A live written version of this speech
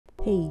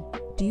Hey,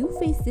 do you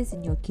face this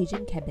in your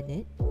kitchen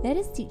cabinet? Let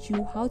us teach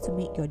you how to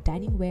make your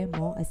diningware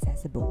more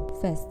accessible.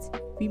 First,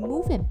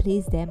 remove and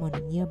place them on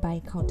a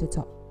nearby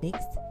countertop.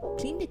 Next,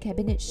 clean the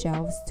cabinet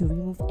shelves to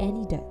remove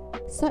any dirt.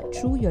 Sort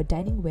through your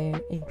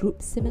diningware and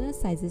group similar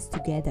sizes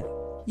together.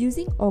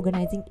 Using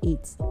organizing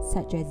aids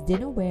such as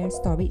dinnerware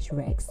storage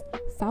racks,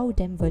 file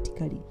them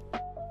vertically.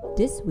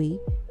 This way,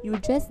 you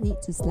just need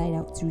to slide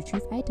out to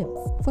retrieve items.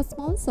 For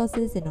small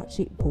saucers and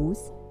odd-shaped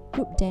bowls,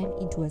 group them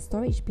into a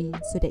storage bin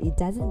so that it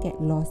doesn't get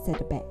lost at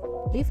the back.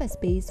 Leave a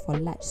space for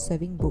large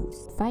serving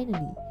bowls.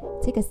 Finally,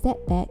 take a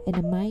step back and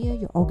admire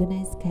your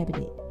organized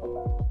cabinet.